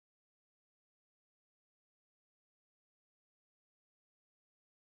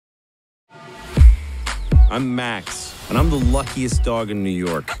I'm Max, and I'm the luckiest dog in New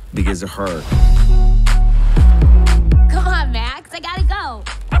York because of her. Come on, Max. I gotta go.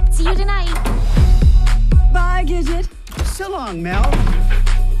 See you tonight. Bye, Gidget. So long, Mel.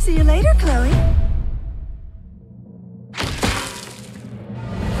 See you later, Chloe.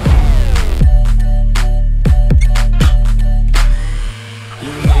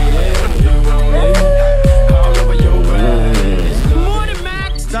 Morning,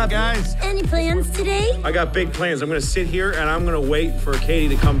 Max! What's up, guys? Any plans today? I got big plans. I'm gonna sit here and I'm gonna wait for Katie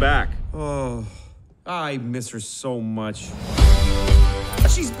to come back. Oh, I miss her so much.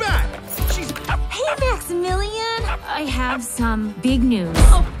 She's back! Hey, Maximilian. I have some big news.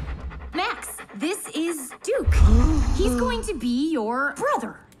 Oh, Max, this is Duke. He's going to be your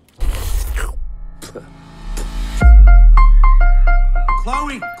brother.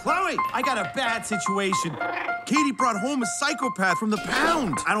 Chloe, I got a bad situation. Katie brought home a psychopath from the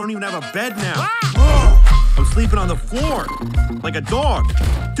pound. I don't even have a bed now. I'm sleeping on the floor, like a dog.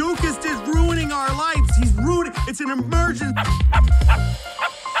 Duke is just ruining our lives. He's ruining, it's an emergency.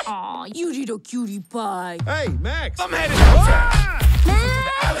 Aw, you did a cutie pie. Hey, Max! I'm headed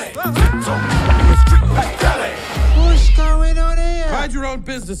What's going on here? Mind your own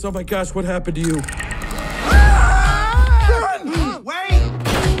business. Oh my gosh, what happened to you? Wait!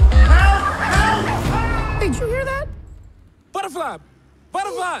 Help! Did you hear that? Butterfly!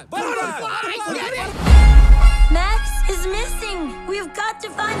 Max is missing. We've got to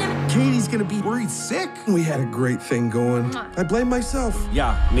find him. Katie's gonna be worried sick. We had a great thing going. I blame myself.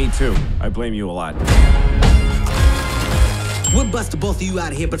 Yeah, me too. I blame you a lot. We'll bust the both of you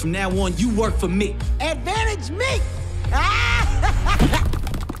out of here, but from now on, you work for me. Advantage me!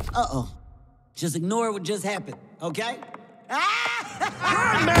 Uh-oh. Just ignore what just happened, okay?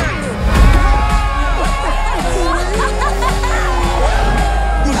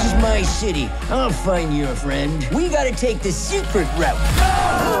 This is my city. I'll find you a friend. We gotta take the secret route.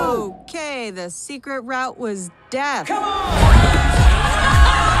 Okay, the secret route was death.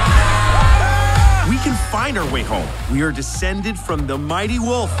 We can find our way home. We are descended from the mighty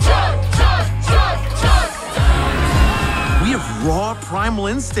wolf. We have raw primal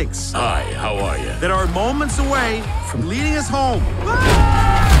instincts. Hi, how are you? That are moments away from leading us home.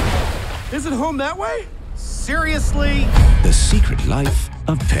 Is it home that way? Seriously? The secret life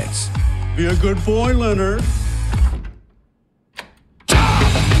of pets. Be a good boy, Leonard.